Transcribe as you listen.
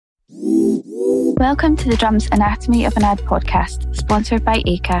Welcome to the Drum's Anatomy of an Ad podcast, sponsored by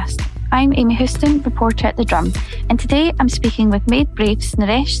Acast. I'm Amy Houston, reporter at The Drum, and today I'm speaking with MadeBrave's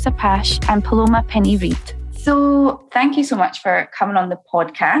Naresh Sapash and Paloma Penny-Reid. So thank you so much for coming on the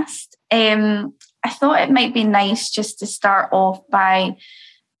podcast. I thought it might be nice just to start off by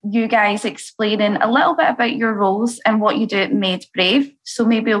you guys explaining a little bit about your roles and what you do at MadeBrave. So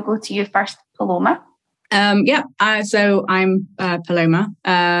maybe I'll go to you first, Paloma. So I'm Paloma.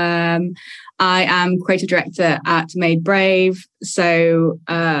 I am creative director at MadeBrave. So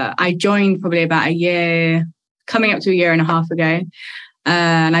I joined probably about a year, coming up to a year and a half ago.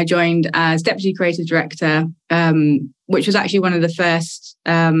 And I joined as deputy creative director, which was actually one of the first,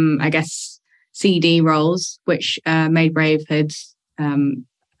 CD roles, which MadeBrave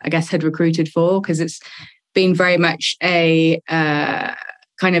had recruited for, because it's been very much a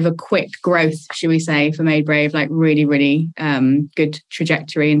kind of a quick growth, should we say, for MadeBrave, like really, really good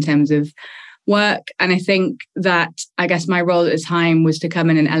trajectory in terms of work. And I think that, my role at the time was to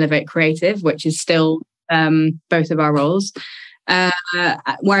come in and elevate creative, which is still both of our roles.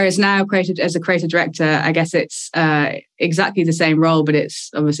 Whereas now, as a creative director, I guess it's exactly the same role, but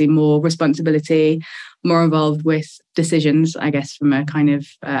it's obviously more responsibility, more involved with decisions, I guess, from a kind of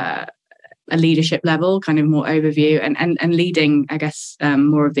a leadership level, kind of more overview and leading,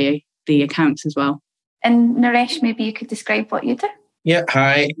 more of the accounts as well. And Naresh, maybe you could describe what you do. Yeah,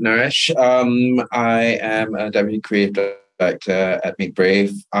 hi, Naresh. I am a deputy creative director at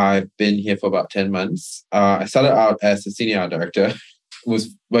MadeBrave. I've been here for about 10 months. I started out as a senior art director,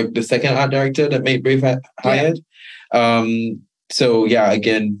 was like the second art director that MadeBrave had hired. Yeah.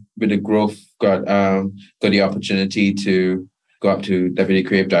 Again, with the growth, got the opportunity to go up to deputy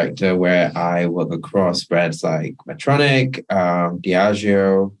creative director, where I work across brands like Medtronic,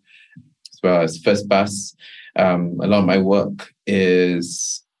 Diageo, as well as First Bus. A lot of my work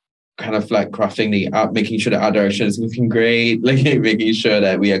is kind of like crafting the art, making sure the art direction is looking great, like making sure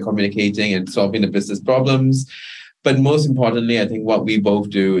that we are communicating and solving the business problems. But most importantly, I think what we both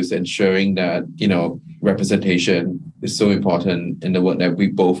do is ensuring that, representation is so important in the work that we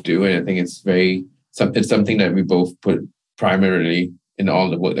both do. And I think it's something that we both put primarily in all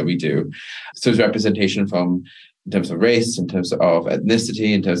the work that we do. So it's representation in terms of race, in terms of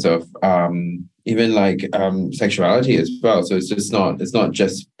ethnicity, in terms of even sexuality as well. So it's not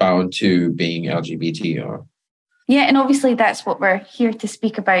just bound to being LGBT or. Yeah, and obviously that's what we're here to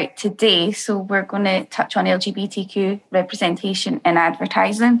speak about today. So we're going to touch on LGBTQ representation in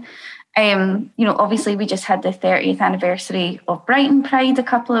advertising. Obviously we just had the 30th anniversary of Brighton Pride a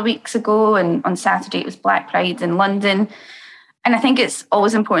couple of weeks ago, and on Saturday it was Black Pride in London. And I think it's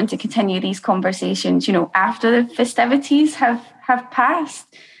always important to continue these conversations, after the festivities have passed.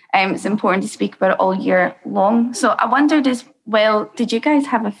 It's important to speak about it all year long. So I wondered as well, did you guys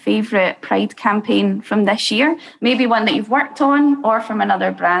have a favourite Pride campaign from this year? Maybe one that you've worked on or from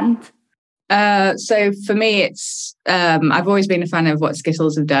another brand? So for me, it's I've always been a fan of what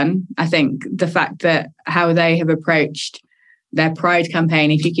Skittles have done. I think the fact that how they have approached their Pride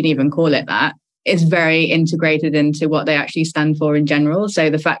campaign, if you can even call it that, is very integrated into what they actually stand for in general. So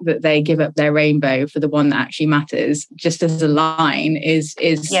the fact that they give up their rainbow for the one that actually matters, just as a line, is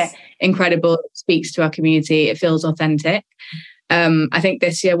incredible. It speaks to our community. It feels authentic. I think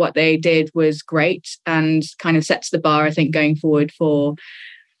this year what they did was great and kind of sets the bar, I think, going forward for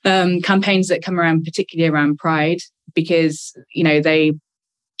campaigns that come around, particularly around Pride, because, they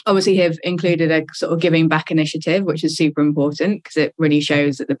obviously have included a sort of giving back initiative, which is super important because it really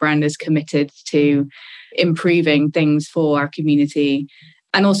shows that the brand is committed to improving things for our community.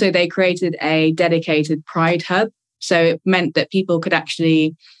 And also they created a dedicated Pride hub. So it meant that people could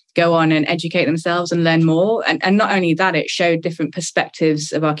actually go on and educate themselves and learn more. And not only that, it showed different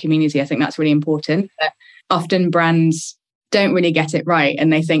perspectives of our community. I think that's really important. But often brands don't really get it right.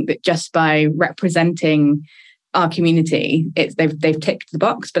 And they think that just by representing our community, they've ticked the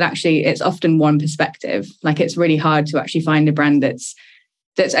box, but actually it's often one perspective. Like, it's really hard to actually find a brand that's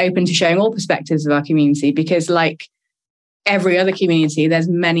open to showing all perspectives of our community, because like every other community, there's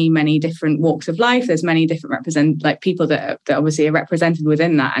many, many different walks of life. There's many different people that obviously are represented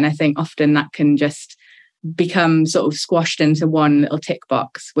within that. And I think often that can just become sort of squashed into one little tick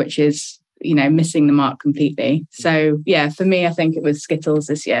box, which is, missing the mark completely. So yeah, for me, I think it was Skittles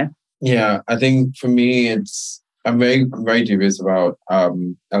this year. Yeah, I think for me, I'm very dubious about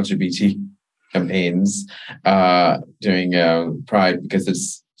LGBT campaigns during Pride,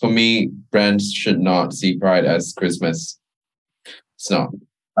 because for me, brands should not see Pride as Christmas. It's not.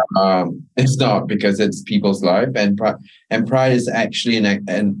 It's not, because it's people's life, and Pride is actually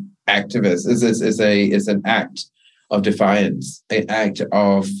an activist. It's an act of defiance, an act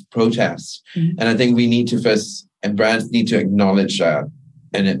of protest. Mm-hmm. And I think we need to first, and brands need to acknowledge that.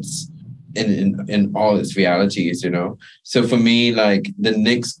 And it's in all its realities, So for me, like the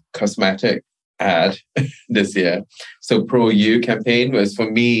NYX cosmetic ad this year, so Pro You campaign was for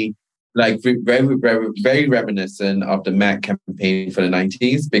me like very, very, very reminiscent of the MAC campaign for the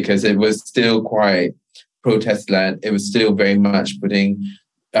 90s, because it was still quite protest-led. It was still very much putting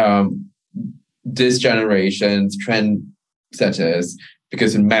this generation's trend setters,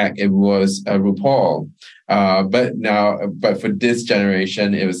 because in MAC it was RuPaul. But for this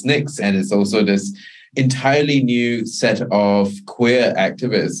generation, it was NYX, and it's also this entirely new set of queer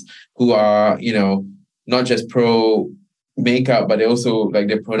activists who are, not just pro makeup, but they also like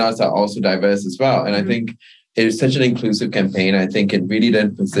their pronouns are also diverse as well. And I think it is such an inclusive campaign. I think it really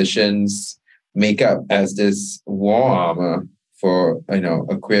then positions makeup as this war armor for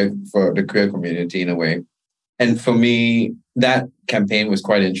for the queer community in a way. And for me, that campaign was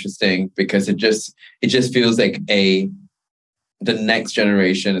quite interesting because it just feels like the next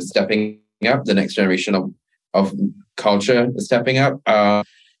generation is stepping up, the next generation of culture is stepping up.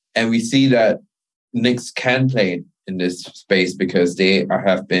 And we see that NYX can play in this space because they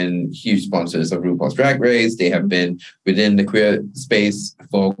have been huge sponsors of RuPaul's Drag Race. They have been within the queer space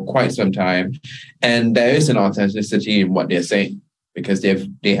for quite some time. And there is an authenticity in what they're saying because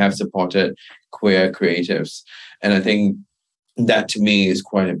they have supported queer creatives. And I think that to me is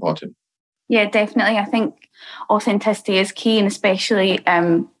quite important. Yeah, definitely. I think authenticity is key, and especially,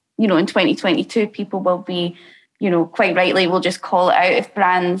 in 2022, people will be, quite rightly, will just call it out if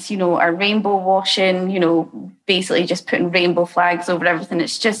brands, are rainbow washing, basically just putting rainbow flags over everything.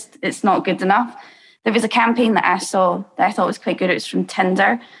 It's not good enough. There was a campaign that I saw that I thought was quite good. It was from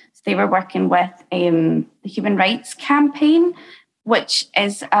Tinder. So they were working with the Human Rights Campaign, which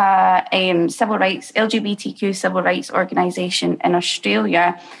is a LGBTQ civil rights organisation in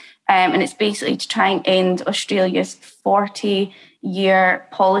Australia. And it's basically to try and end Australia's 40-year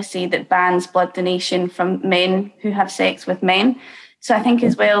policy that bans blood donation from men who have sex with men. So I think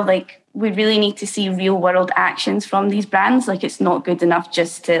as well, like, we really need to see real world actions from these brands. Like, it's not good enough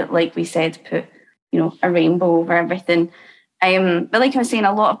just to, like we said, put, a rainbow over everything. But like I was saying,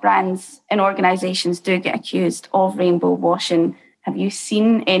 a lot of brands and organisations do get accused of rainbow washing. Have you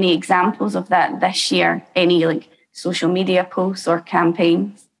seen any examples of that this year? Any like social media posts or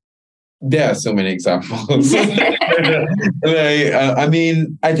campaigns? There are so many examples. I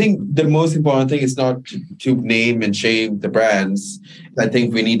mean, I think the most important thing is not to name and shame the brands. I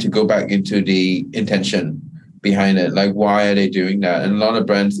think we need to go back into the intention behind it. Like, why are they doing that? And a lot of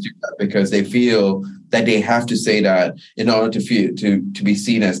brands do that because they feel that they have to say that in order to be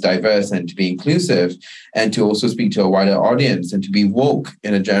seen as diverse and to be inclusive and to also speak to a wider audience and to be woke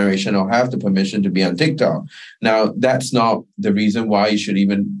in a generation or have the permission to be on TikTok. Now, that's not the reason why you should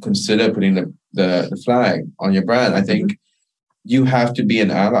even consider putting the flag on your brand. I think you have to be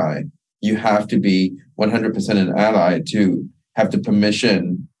an ally. You have to be 100% an ally to have the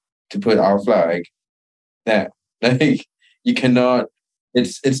permission to put our flag there. Like, you cannot,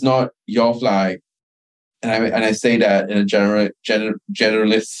 it's not your flag. And I say that in a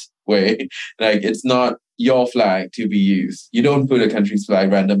generalist way. Like, it's not your flag to be used. You don't put a country's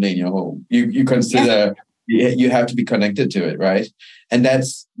flag randomly in your home. You consider you have to be connected to it, right? And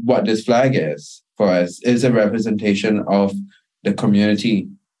that's what this flag is for us. It's a representation of the community,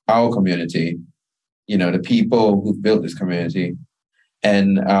 our community, the people who built this community.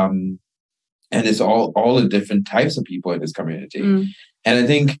 And it's all the different types of people in this community. And I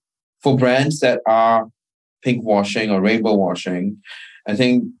think for brands that are pink washing or rainbow washing, I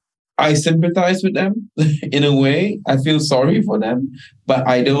think I sympathize with them in a way. I feel sorry for them, but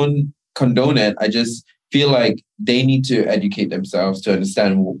I don't condone it. I just feel like they need to educate themselves to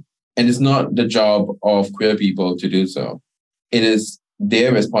understand. And it's not the job of queer people to do so. It is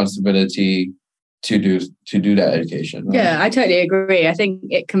their responsibility to do that education. Right? Yeah, I totally agree. I think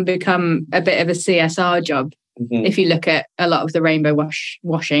it can become a bit of a CSR job. If you look at a lot of the rainbow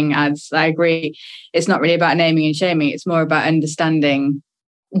washing ads, I agree. It's not really about naming and shaming. It's more about understanding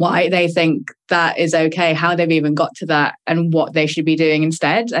why they think that is okay, how they've even got to that, and what they should be doing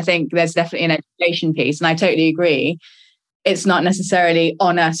instead. I think there's definitely an education piece, and I totally agree. It's not necessarily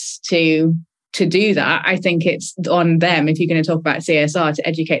on us to do that. I think it's on them, if you're going to talk about CSR, to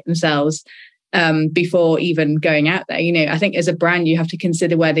educate themselves before even going out there. I think as a brand, you have to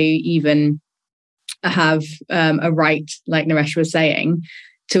consider whether you even have a right, like Naresh was saying,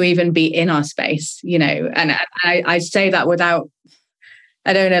 to even be in our space, and I say that without,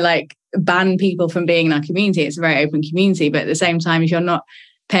 I don't know, like ban people from being in our community. It's a very open community, but at the same time, if you're not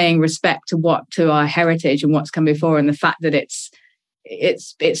paying respect to our heritage and what's come before, and the fact that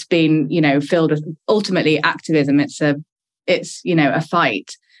it's been, you know, filled with ultimately activism. It's a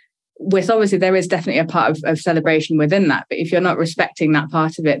fight. With obviously there is definitely a part of celebration within that, but if you're not respecting that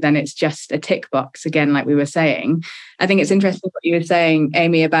part of it, then it's just a tick box again, like we were saying. I think it's interesting what you were saying,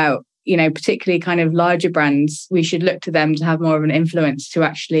 Amy, about, you know, particularly kind of larger brands. We should look to them to have more of an influence to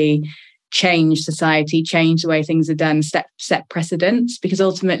actually change society, change the way things are done, set precedents, because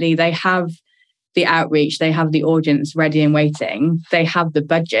ultimately they have the outreach, they have the audience ready and waiting, they have the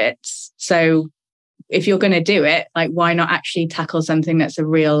budgets. So if you're going to do it, like, why not actually tackle something that's a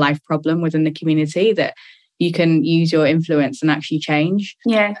real life problem within the community that you can use your influence and actually change?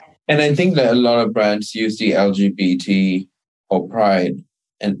 Yeah. And I think that a lot of brands use the LGBT or Pride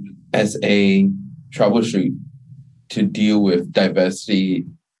and as a troubleshoot to deal with diversity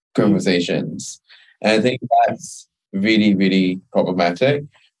conversations. And I think that's really, really problematic,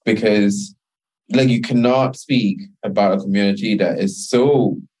 because like, you cannot speak about a community that is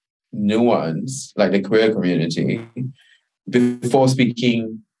so nuanced, like the queer community, before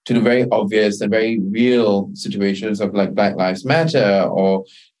speaking to the very obvious and very real situations of like Black Lives Matter, or,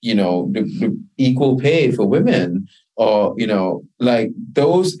 you know, the equal pay for women, or, you know, like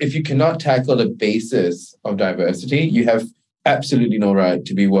those. If you cannot tackle the basis of diversity, you have absolutely no right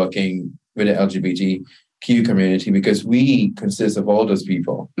to be working with the LGBTQ community, because we consist of all those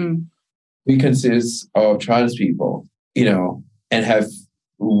people. We consist of trans people, you know, and have,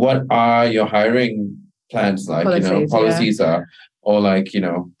 what are your hiring plans like? Policies are, or like, you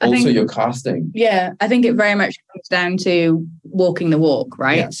know, also your casting. Yeah, I think it very much comes down to walking the walk,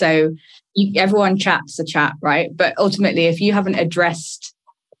 right? Yeah. So everyone chats the chat, right? But ultimately, if you haven't addressed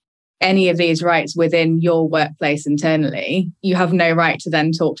any of these rights within your workplace internally, you have no right to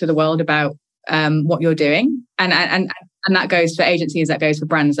then talk to the world about what you're doing. And that goes for agencies, that goes for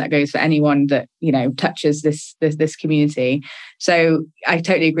brands, that goes for anyone that, you know, touches this community. So I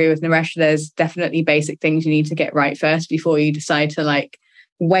totally agree with Naresh. There's definitely basic things you need to get right first before you decide to like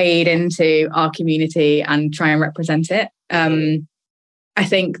wade into our community and try and represent it. I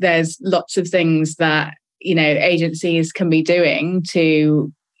think there's lots of things that, you know, agencies can be doing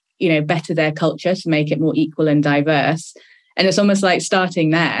to, you know, better their culture, to make it more equal and diverse. And it's almost like starting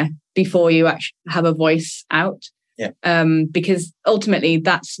there before you actually have a voice out. Yeah. Because ultimately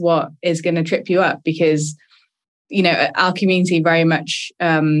that's what is going to trip you up, because, you know, our community very much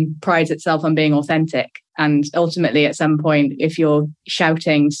prides itself on being authentic. And ultimately at some point, if you're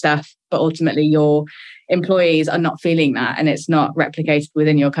shouting stuff, but ultimately your employees are not feeling that and it's not replicated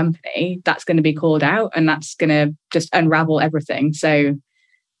within your company, that's going to be called out, and that's going to just unravel everything. So,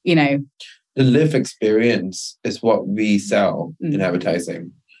 you know, the lived experience is what we sell in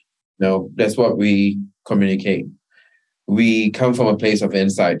advertising. No, that's what we communicate. We come from a place of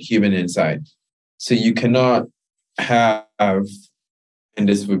insight, human insight. So you cannot have, and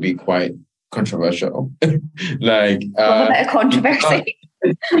this would be quite controversial, like a bit of controversy.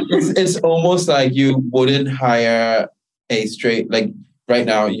 It's almost like you wouldn't hire a straight, like right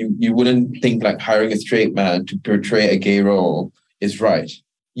now, you wouldn't think like hiring a straight man to portray a gay role is right.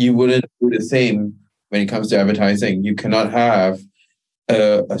 You wouldn't do the same when it comes to advertising. You cannot have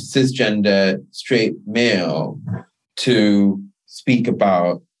a cisgender straight male to speak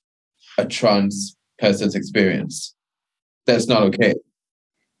about a trans person's experience. That's not okay.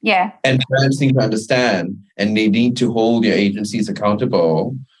 Yeah. And brands need to understand, and they need to hold their agencies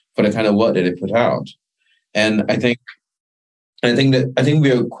accountable for the kind of work that they put out. And I think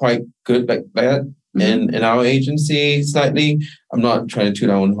we are quite good like that in our agency slightly. I'm not trying to toot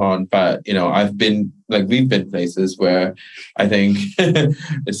our own horn, but you know, we've been places where I think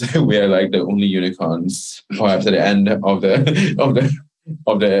we are like the only unicorns, perhaps at the end of the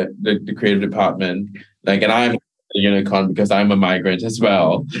creative department. Like, and I'm a unicorn because I'm a migrant as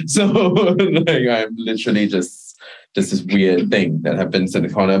well. So like, I'm literally just this weird thing that happens in the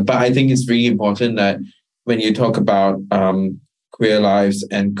corner. But I think it's really important that when you talk about queer lives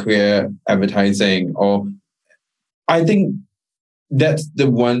and queer advertising, or I think that's the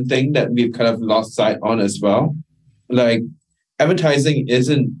one thing that we've kind of lost sight on as well. Like, advertising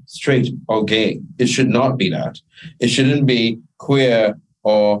isn't straight or gay. It should not be that. It shouldn't be queer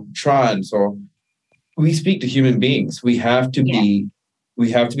or trans, or we speak to human beings. We have to be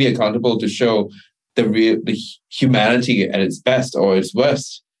accountable to show the humanity at its best or its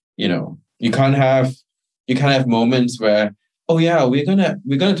worst. You know, you can't have moments where, oh yeah, we're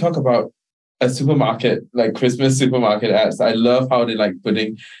gonna talk about a supermarket, like Christmas supermarket ads. I love how they like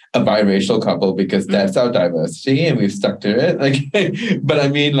putting a biracial couple because that's our diversity and we've stuck to it. Like, but I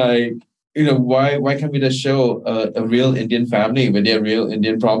mean, like, why can't we just show a real Indian family with their real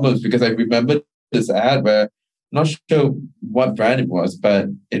Indian problems? Because I remember this ad where, not sure what brand it was, but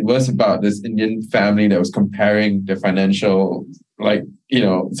it was about this Indian family that was comparing their financial,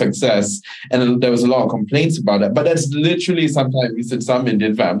 success. And there was a lot of complaints about it. But that's literally sometimes in some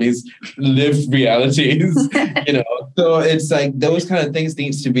Indian families lived realities, So it's like those kind of things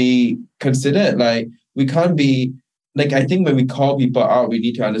needs to be considered. Like, we can't be, like, I think when we call people out, we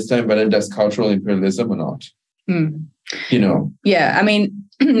need to understand whether that's cultural imperialism or not. Yeah, I mean,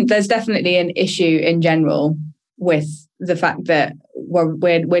 there's definitely an issue in general with the fact that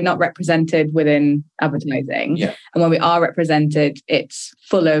we're not represented within advertising. Yeah. And when we are represented, it's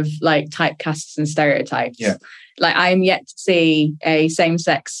full of like typecasts and stereotypes. Yeah. Like, I'm yet to see a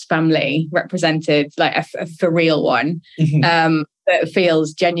same-sex family represented, like a for real one, that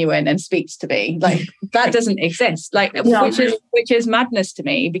feels genuine and speaks to me. Like, that doesn't exist. Like, which is madness to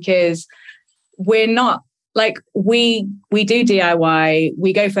me, because we're not, like, we do DIY,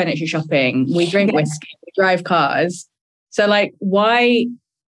 we go furniture shopping, we drink whiskey, we drive cars. So, like, why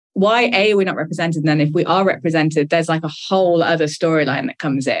A, we're not represented, and then if we are represented, there's like a whole other storyline that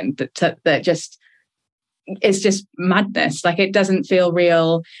comes in that just, it's just madness. Like, it doesn't feel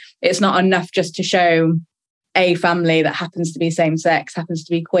real. It's not enough just to show a family that happens to be same sex, happens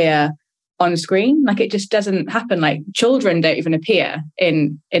to be queer on screen. Like, it just doesn't happen. Like, children don't even appear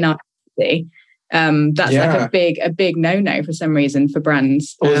in our community. That's like a big no-no for some reason for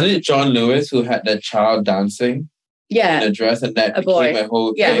brands. Wasn't it John Lewis who had that child dancing in a dress, and that became a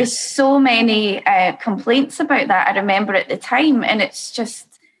whole thing? There was so many complaints about that, I remember at the time, and it's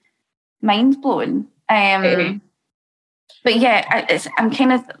just mind-blowing. But yeah, I'm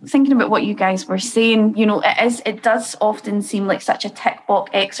kind of thinking about what you guys were saying. It does often seem like such a tick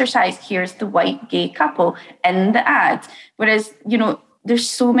box exercise. Here's the white gay couple in the ad. Whereas, there's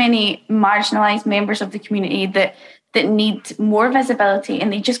so many marginalised members of the community that need more visibility,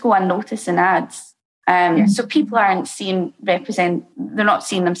 and they just go unnoticed in ads. So people aren't they're not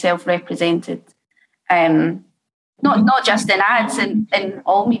seeing themselves represented. Not just in ads, in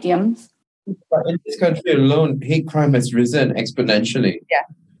all mediums. But in this country alone, hate crime has risen exponentially. Yeah.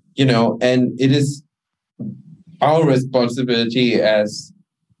 And it is our responsibility as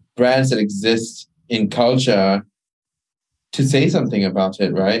brands that exist in culture to say something about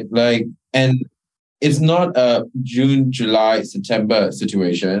it, right? Like, and it's not a June, July, September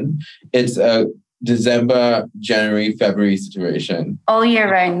situation. It's a December, January, February situation. All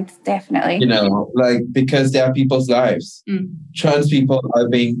year round, definitely. Because there are people's lives. Trans people are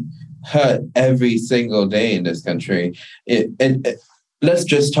being hurt every single day in this country. Let's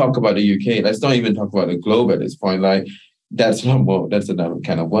just talk about the UK. Let's not even talk about the globe at this point. Like, that's another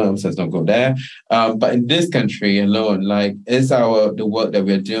kind of worm, so let's not go there. But in this country alone, like, is the work that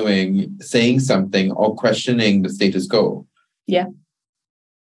we're doing saying something or questioning the status quo? Yeah.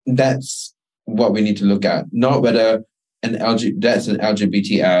 That's what we need to look at. Not whether that's an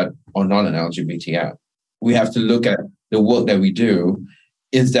LGBT ad or not an LGBT ad. We have to look at the work that we do.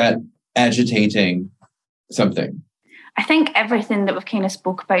 Is that agitating something? I think everything that we've kind of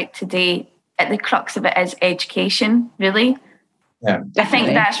spoke about today, at the crux of it, is education, really. Yeah, definitely. I think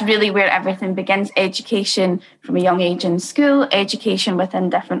that's really where everything begins. Education from a young age in school, education within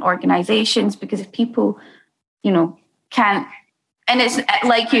different organisations, because if people, can't, and it's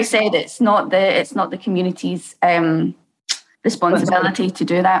like you said, it's not the community's responsibility to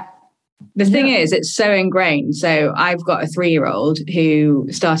do that. The thing is, it's so ingrained. So I've got a 3-year-old who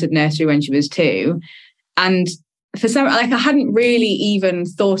started nursery when she was 2. And for some, I hadn't really even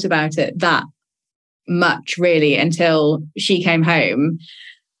thought about it that much, really, until she came home.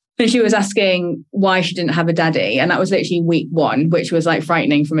 And she was asking why she didn't have a daddy. And that was literally week 1, which was like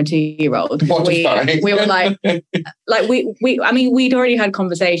frightening from a 2-year-old. We were like we'd already had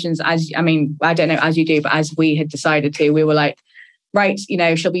conversations I don't know as you do, but as we had decided to, we were like, right,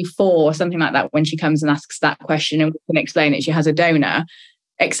 she'll be 4 or something like that when she comes and asks that question, and we can explain it. She has a donor.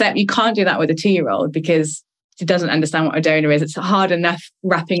 Except you can't do that with a 2-year-old because she doesn't understand what a donor is. It's hard enough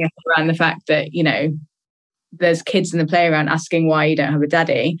wrapping up around the fact that, there's kids in the playground asking why you don't have a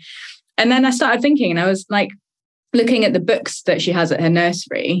daddy. And then I started thinking, and I was like, looking at the books that she has at her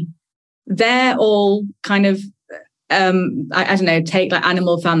nursery, they're all kind of, I don't know, take like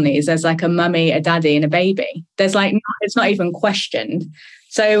animal families. There's like a mummy, a daddy, and a baby. There's like, it's not even questioned.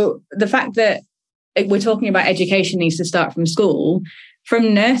 So the fact that we're talking about education needs to start from school,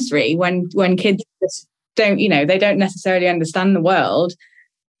 from nursery, when kids just don't, they don't necessarily understand the world.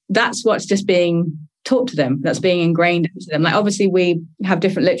 That's what's just being taught to them. That's being ingrained into them. Like, obviously we have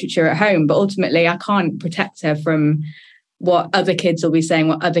different literature at home, but ultimately I can't protect her from what other kids will be saying,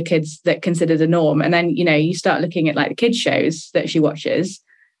 what other kids that consider the norm. And then, you start looking at like the kids shows that she watches,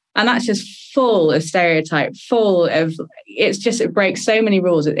 and that's just full of stereotype, full of, it breaks so many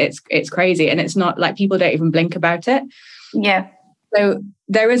rules. It's crazy. And it's not like, people don't even blink about it. Yeah. So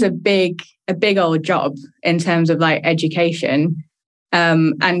there is a big old job in terms of like education,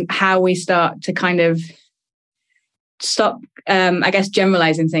 and how we start to kind of stop, I guess,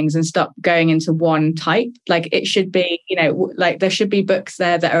 generalizing things and stop going into one type. Like it should be, like there should be books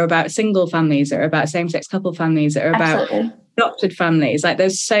there that are about single families, that are about same-sex couple families, that are Absolutely. about adopted families. Like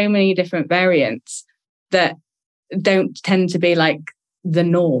there's so many different variants that don't tend to be like the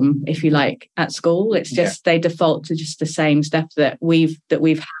norm, if you like, at school. It's just they default to just the same stuff that we've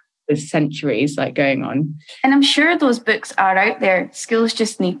had for centuries like going on. And I'm sure those books are out there. Schools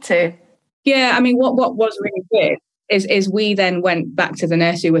just need to. Yeah, I mean, what was really good is we then went back to the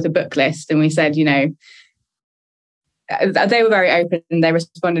nursery with a book list, and we said, they were very open and they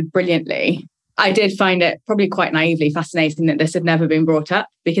responded brilliantly. I did find it probably quite naively fascinating that this had never been brought up,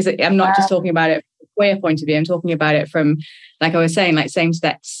 because I'm not just talking about it from a queer point of view. I'm talking about it from, like I was saying, like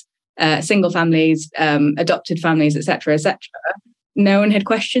same-sex, single families, adopted families, etc., etc. No one had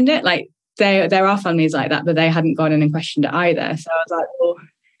questioned it. Like there are families like that, but they hadn't gone in and questioned it either. So I was like, well,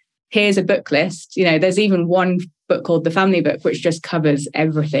 here's a book list. There's even one book called The Family Book, which just covers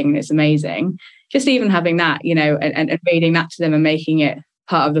everything. It's amazing. Just even having that, and reading that to them and making it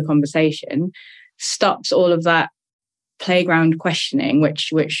part of the conversation stops all of that playground questioning,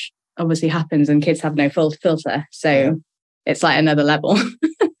 which obviously happens, and kids have no filter. So it's like another level.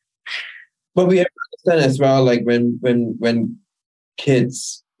 But we understand as well, like when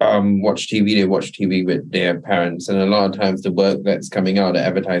kids watch TV, they watch TV with their parents, and a lot of times the work that's coming out, the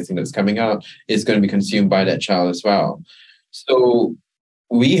advertising that's coming out, is going to be consumed by that child as well. So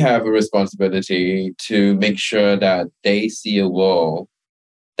we have a responsibility to make sure that they see a world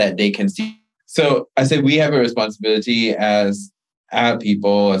that they can see. So I said we have a responsibility as ad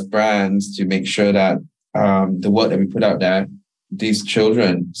people, as brands, to make sure that the work that we put out there, these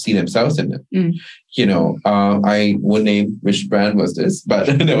children see themselves in it. I won't name which brand was this, but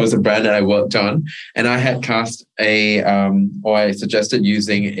there was a brand that I worked on, and I had cast or I suggested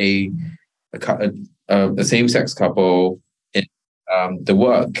using a same-sex couple in the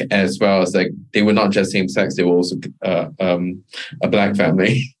work, as well as like they were not just same-sex, they were also a Black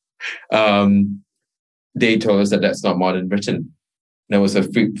family. They told us that that's not modern Britain. There was a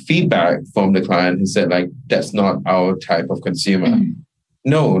feedback from the client who said, like, that's not our type of consumer. Mm-hmm.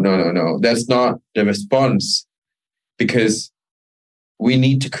 No. That's not the response, because we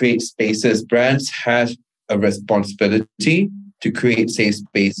need to create spaces. Brands have a responsibility to create safe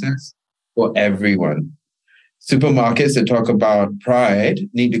spaces for everyone. Supermarkets that talk about pride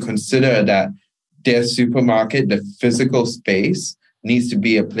need to consider that their supermarket, the physical space, needs to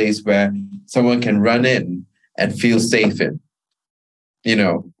be a place where someone can run in and feel safe in.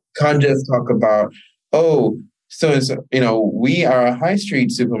 Can't just talk about, we are a high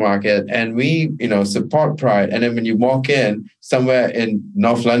street supermarket and we, support pride. And then when you walk in somewhere in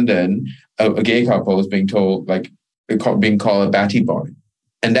North London, a gay couple is being told, like, being called a batty boy.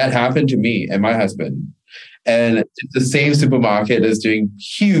 And that happened to me and my husband. And it's the same supermarket is doing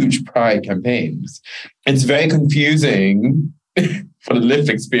huge pride campaigns. It's very confusing for the lived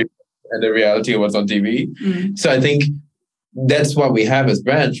experience and the reality of what's on TV. Mm. So I think that's what we have as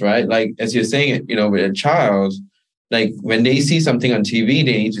brands, right? Like, as you're saying it, with a child, like when they see something on TV,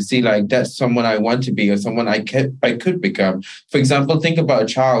 they need to see, like, that's someone I want to be or someone I could become. For example, think about a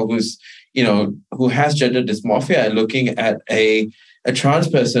child who's, who has gender dysmorphia and looking at a trans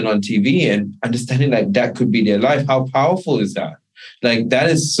person on TV and understanding like that could be their life. How powerful is that? Like, that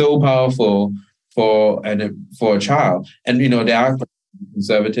is so powerful for a child. And, there are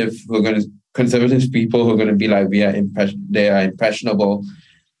conservative people who are going to be like, they are impressionable.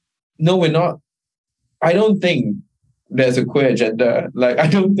 No, we're not. I don't think there's a queer agenda. Like, I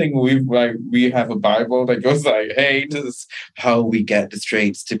don't think we have a Bible that goes like, hey, this is how we get the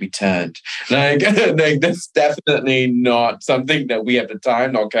straights to be turned. Like that's definitely not something that we at the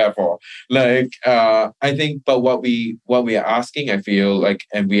time not care for. Like, I think, but what we are asking, I feel like,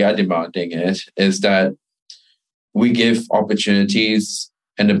 and we are demanding it, is that we give opportunities,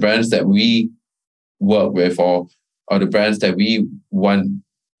 and the brands that we work with or the brands that we want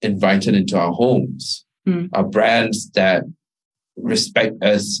invited into our homes are brands that respect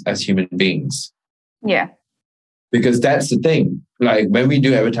us as human beings. Yeah. Because that's the thing. Like, when we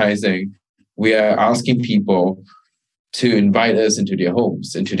do advertising, we are asking people to invite us into their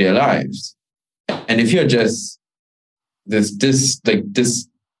homes, into their lives. And if you're just this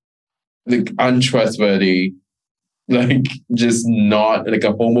untrustworthy, like just not like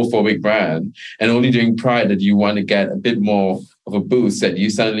a homophobic brand, and only during Pride that you want to get a bit more of a boost, that you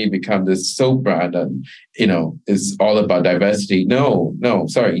suddenly become this soap brand and, it's all about diversity. No,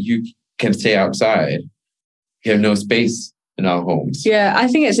 sorry, you can stay outside. You have no space in our homes. Yeah, I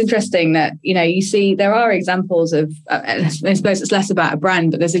think it's interesting that, you see there are examples of, I suppose it's less about a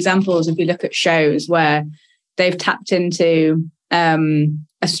brand, but there's examples if you look at shows where they've tapped into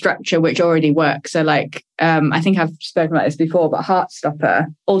a structure which already works. So like, I think I've spoken about this before, but Heartstopper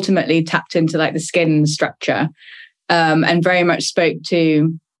ultimately tapped into like the skin structure and very much spoke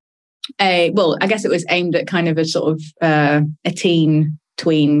to I guess it was aimed at kind of a sort of a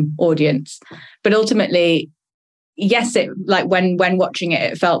tween audience. But ultimately, yes, it like when watching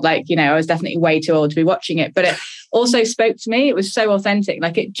it felt like, I was definitely way too old to be watching it. But it also spoke to me. It was so authentic.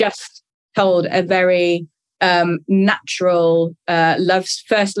 Like it just told a very natural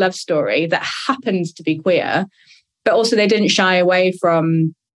first love story that happens to be queer, but also they didn't shy away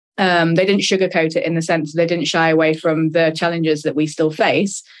from they didn't sugarcoat it, in the sense they didn't shy away from the challenges that we still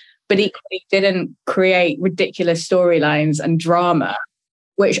face, but equally didn't create ridiculous storylines and drama,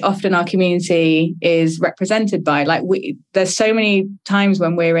 which often our community is represented by. Like there's so many times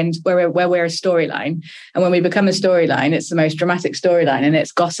when we're a storyline, and when we become a storyline, it's the most dramatic storyline, and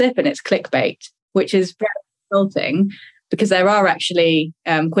it's gossip and it's clickbait, which is very insulting, because there are actually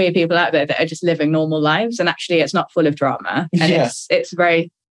queer people out there that are just living normal lives, and actually it's not full of drama, and it's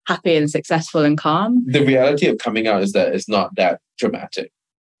very happy and successful and calm. The reality of coming out is that it's not that dramatic.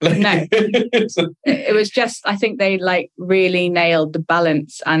 No, it was just, I think they like really nailed the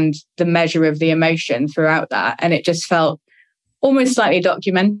balance and the measure of the emotion throughout that, and it just felt almost slightly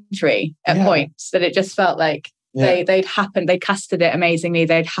documentary at points, that it just felt like they casted it amazingly.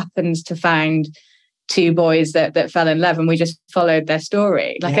 They'd happened to find two boys that fell in love, and we just followed their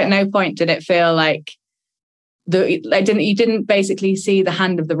story. Like at no point did it feel like you didn't basically see the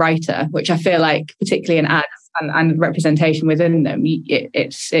hand of the writer, which I feel like particularly in ads and representation within them,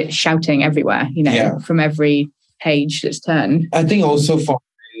 it's shouting everywhere, from every page that's turned. I think also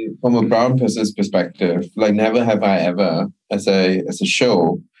from a brown person's perspective, like never have I ever as a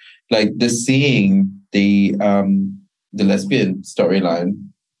show, like seeing the lesbian storyline,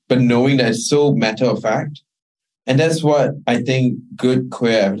 but knowing that it's so matter of fact. And that's what I think good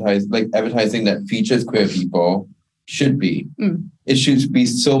queer advertising that features queer people should be. It should be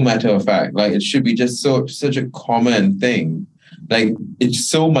so matter of fact. Like it should be just such a common thing. Like it's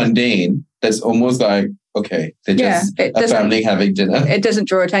so mundane that's almost like, okay, they're just a family having dinner. It doesn't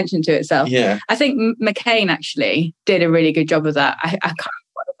draw attention to itself. Yeah. I think McCain actually did a really good job of that. I can't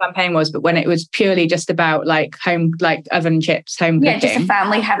remember what the campaign was, but when it was purely just about like home, like oven chips, home cooking. Yeah, just a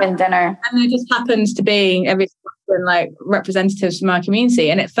family having dinner. And there just happens to be every like representatives from our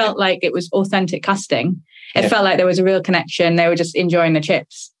community, and it felt like it was authentic casting. It felt like there was a real connection. They were just enjoying the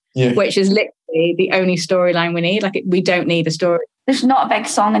chips, which is literally the only storyline we need. Like we don't need a story. There's not a big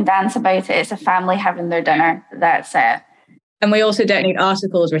song and dance about it. It's a family having their dinner. That's it. And we also don't need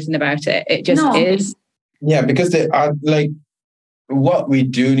articles written about it. It just is. Yeah, because they are like, what we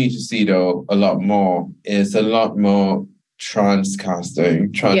do need to see though a lot more is a lot more trans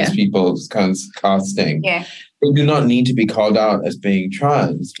people's casting. Yeah. They do not need to be called out as being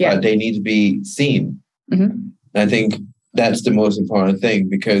trans, but they need to be seen. Mm-hmm. I think that's the most important thing,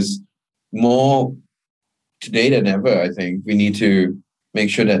 because more today than ever, I think we need to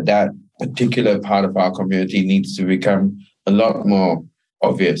make sure that particular part of our community needs to become a lot more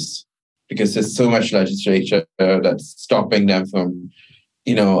obvious, because there's so much legislation that's stopping them from,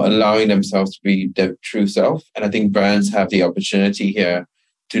 allowing themselves to be their true self. And I think brands have the opportunity here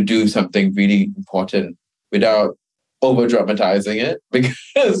to do something really important without over dramatizing it,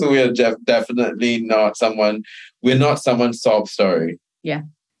 because we're definitely not someone's sob story. Yeah.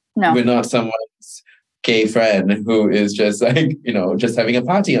 No. We're not someone's gay friend who is just like, just having a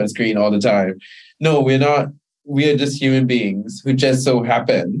party on screen all the time. No, we're not. We are just human beings who just so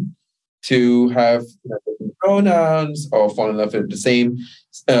happen to have different pronouns or fall in love with the same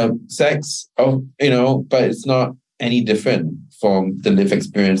sex, but it's not any different from the lived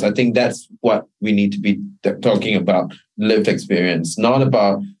experience. I think that's what we need to be talking about, lived experience, not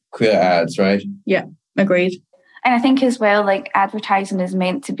about queer ads, right? Yeah, agreed. And I think as well, like advertising is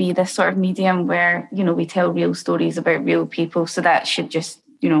meant to be this sort of medium where, we tell real stories about real people. So that should just,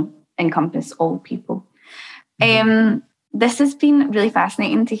 encompass all people. This has been really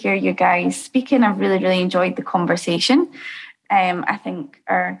fascinating to hear you guys speaking. I've really, really enjoyed the conversation. I think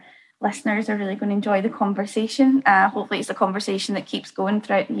our listeners are really going to enjoy the conversation. Hopefully it's a conversation that keeps going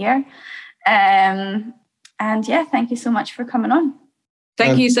throughout the year. And thank you so much for coming on.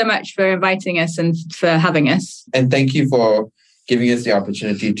 Thank you so much for inviting us and for having us. And thank you for giving us the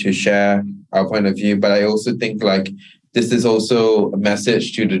opportunity to share our point of view. But I also think like this is also a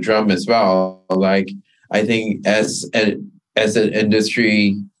message to the drum as well. Like I think as an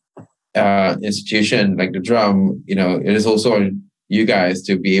industry institution like the drum, it is also on you guys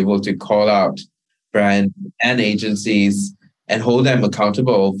to be able to call out brands and agencies and hold them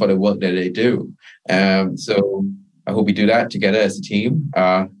accountable for the work that they do. So I hope we do that together as a team.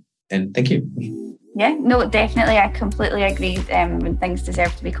 And thank you. Yeah, no, definitely. I completely agree. When things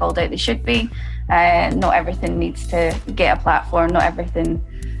deserve to be called out, they should be. Not everything needs to get a platform, not everything.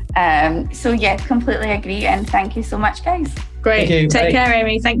 So yeah, completely agree. And thank you so much, guys. Great. Take care,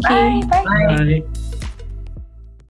 Amy. Thank you. Bye. Bye.